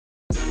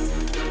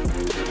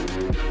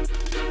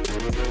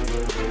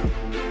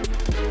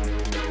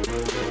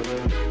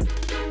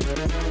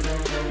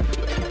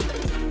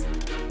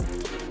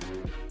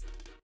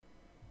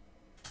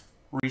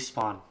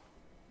Respawn.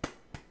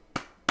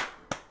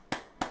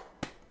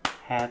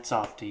 Hats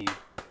off to you.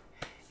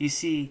 You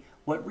see,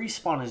 what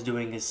Respawn is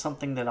doing is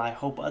something that I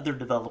hope other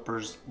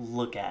developers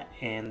look at,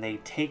 and they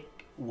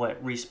take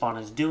what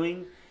Respawn is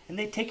doing and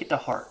they take it to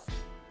heart.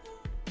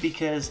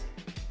 Because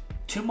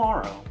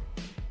tomorrow,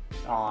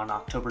 on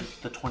October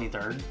the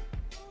 23rd,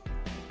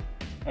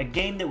 a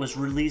game that was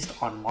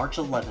released on March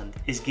 11th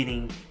is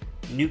getting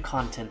new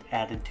content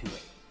added to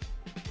it.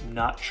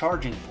 Not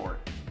charging for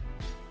it.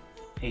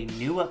 A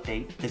new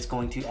update that's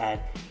going to add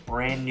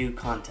brand new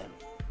content.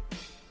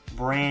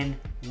 Brand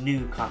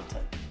new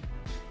content.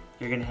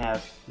 You're going to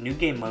have new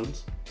game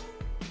modes.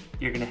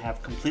 You're going to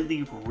have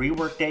completely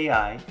reworked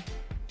AI.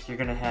 You're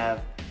going to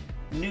have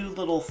new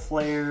little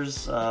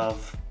flares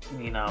of,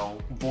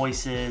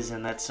 voices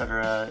and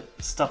etc.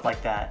 Stuff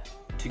like that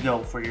to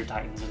go for your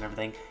Titans and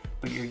everything.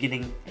 But you're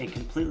getting a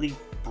completely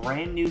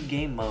brand new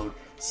game mode,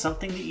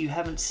 something that you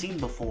haven't seen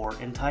before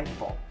in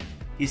Titanfall.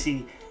 You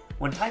see,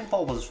 when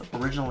Titanfall was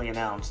originally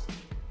announced,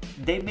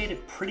 they made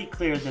it pretty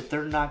clear that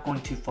they're not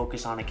going to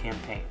focus on a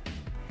campaign.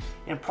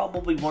 And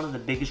probably one of the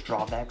biggest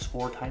drawbacks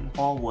for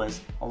Titanfall was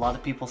a lot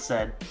of people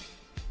said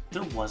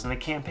there wasn't a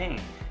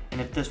campaign.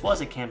 And if this was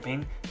a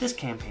campaign, this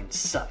campaign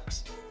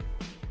sucks.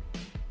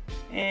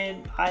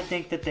 And I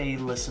think that they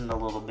listened a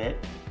little bit.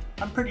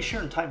 I'm pretty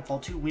sure in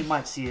Titanfall 2 we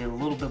might see a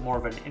little bit more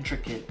of an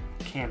intricate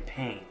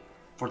campaign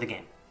for the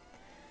game.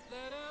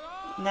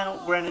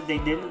 Now, granted, they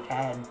didn't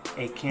add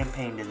a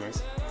campaign to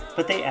this,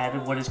 but they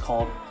added what is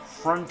called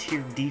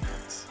Frontier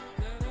Defense.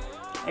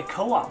 A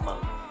co-op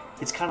mode.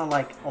 It's kind of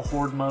like a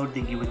horde mode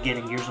that you would get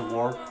in Gears of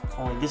War,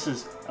 only this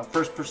is a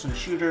first-person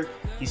shooter.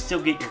 You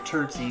still get your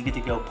turrets that you get to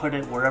go put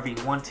it wherever you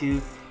want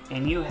to,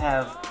 and you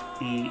have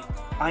the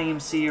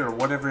IMC or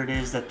whatever it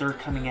is that they're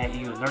coming at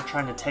you and they're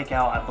trying to take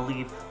out, I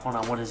believe,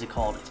 what is it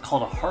called? It's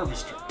called a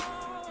harvester.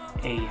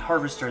 A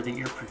harvester that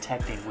you're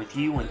protecting with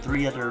you and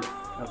 3 other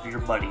of your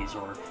buddies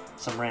or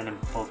some random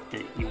folk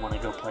that you want to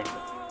go play with.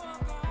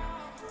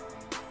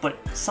 But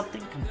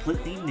something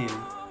completely new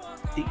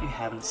that you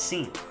haven't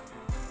seen.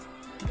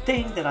 The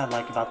thing that I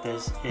like about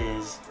this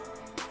is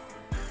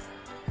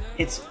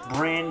it's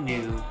brand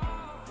new,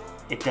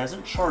 it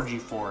doesn't charge you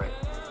for it,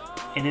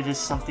 and it is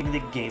something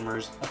that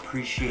gamers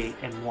appreciate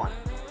and want.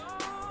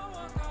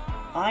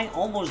 I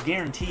almost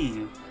guarantee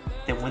you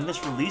that when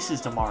this releases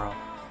tomorrow,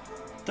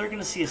 they're going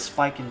to see a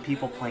spike in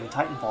people playing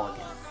Titanfall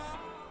again.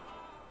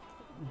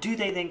 Do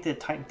they think that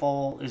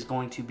Titanfall is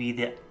going to be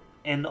the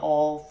end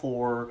all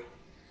for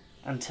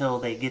until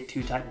they get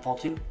to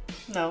Titanfall 2?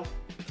 No,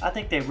 I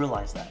think they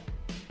realize that.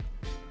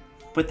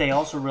 But they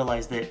also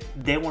realize that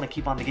they want to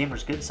keep on the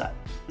gamer's good side.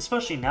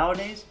 Especially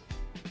nowadays,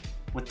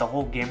 with the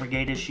whole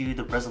Gamergate issue,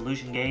 the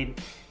resolution gate,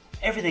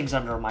 everything's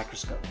under a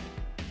microscope.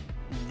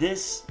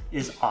 This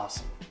is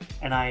awesome.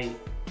 And I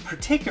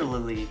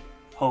particularly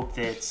hope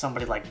that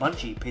somebody like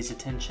Bungie pays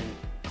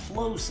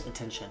close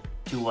attention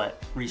to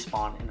what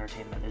Respawn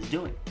Entertainment is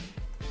doing.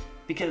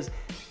 Because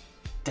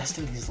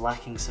Destiny is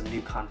lacking some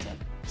new content.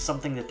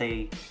 Something that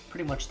they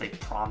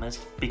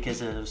promised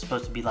because it was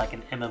supposed to be like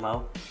an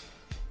MMO.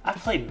 I've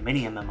played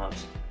many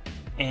MMOs,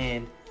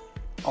 and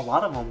a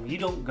lot of them you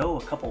don't go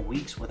a couple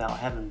weeks without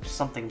having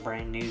something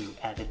brand new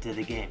added to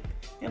the game.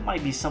 It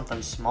might be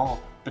something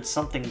small, but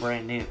something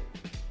brand new.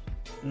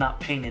 Not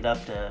painted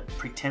up to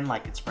pretend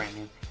like it's brand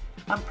new.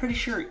 I'm pretty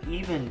sure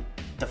even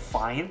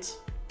Defiance,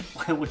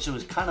 which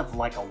was kind of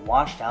like a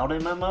washed out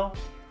MMO,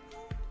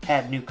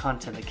 had new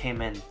content that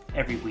came in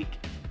every week.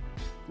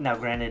 Now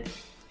granted,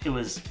 it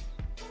was,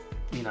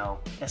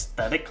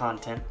 aesthetic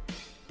content,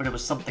 but it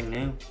was something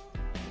new.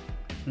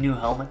 New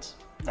helmets,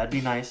 that'd be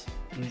nice.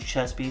 New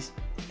chest piece,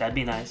 that'd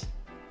be nice.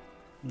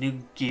 New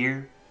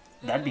gear,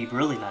 that'd be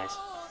really nice.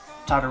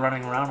 Tired of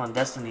running around on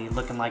Destiny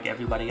looking like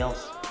everybody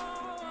else.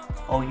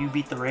 Oh, you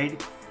beat the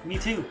raid? Me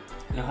too.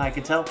 You know how I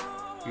can tell?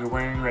 You're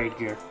wearing raid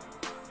gear.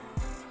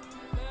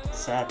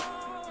 Sad.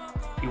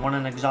 You want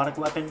an exotic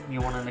weapon? You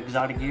want an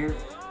exotic gear?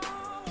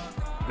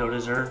 Go to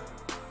Xur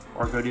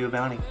or go do a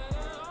bounty.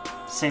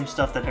 Same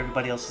stuff that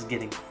everybody else is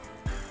getting.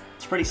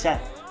 It's pretty sad.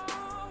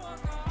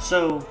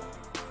 So,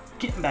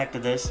 getting back to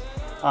this,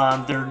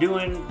 they're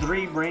doing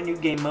 3 brand new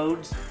game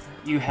modes.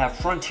 You have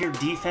Frontier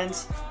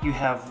Defense, you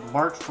have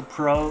Marked for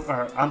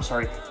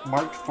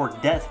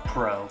Death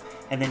Pro,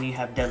 and then you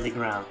have Deadly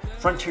Ground.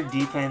 Frontier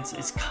Defense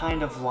is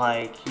kind of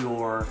like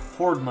your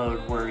Horde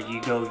mode where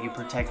you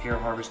protect your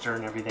harvester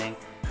and everything.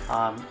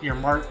 Your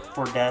Marked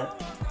for Death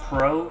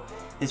Pro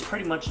is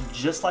pretty much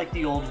just like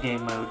the old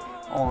game mode,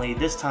 only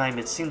this time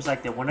it seems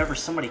like that whenever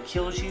somebody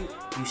kills you,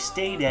 you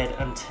stay dead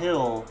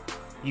until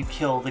you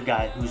kill the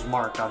guy who's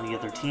marked on the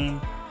other team,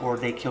 or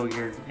they kill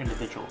your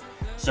individual.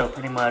 So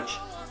pretty much,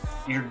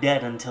 you're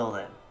dead until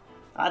then.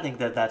 I think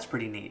that that's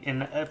pretty neat.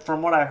 And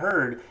from what I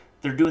heard,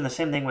 they're doing the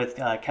same thing with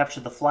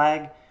Capture the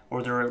Flag,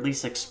 or they're at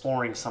least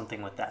exploring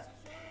something with that.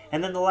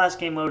 And then the last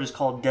game mode is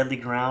called Deadly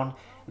Ground.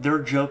 Their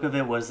joke of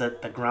it was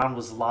that the ground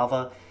was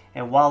lava,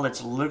 and while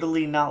it's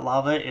literally not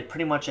lava, it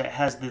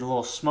has the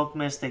little smoke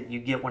mist that you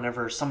get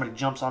whenever somebody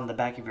jumps on the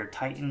back of your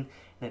Titan,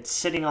 and it's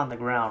sitting on the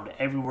ground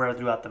everywhere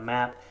throughout the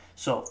map.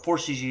 So it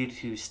forces you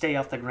to stay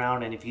off the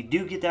ground, and if you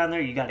do get down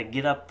there, you got to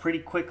get up pretty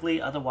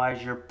quickly,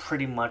 otherwise you're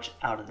pretty much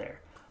out of there.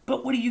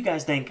 But what do you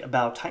guys think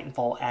about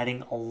Titanfall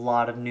adding a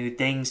lot of new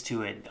things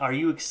to it? Are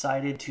you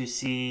excited to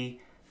see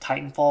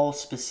Titanfall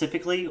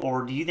specifically,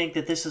 or do you think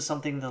that this is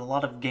something that a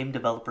lot of game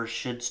developers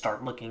should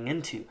start looking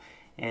into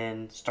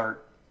and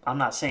start, I'm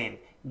not saying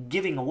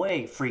giving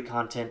away free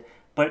content,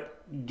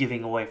 but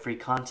giving away free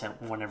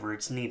content whenever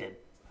it's needed?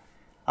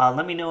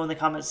 Let me know in the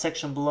comment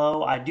section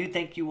below. I do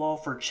thank you all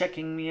for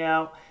checking me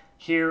out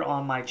here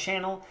on my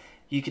channel.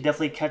 You can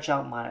definitely catch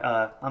out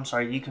my,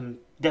 you can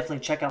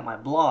definitely check out my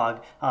blog,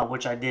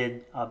 which I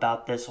did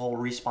about this whole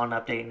Respawn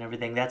update and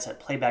everything. That's at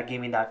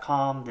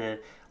playbackgaming.com.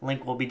 The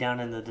link will be down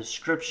in the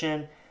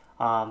description.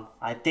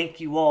 I thank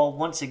you all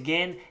once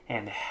again,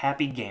 and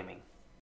happy gaming.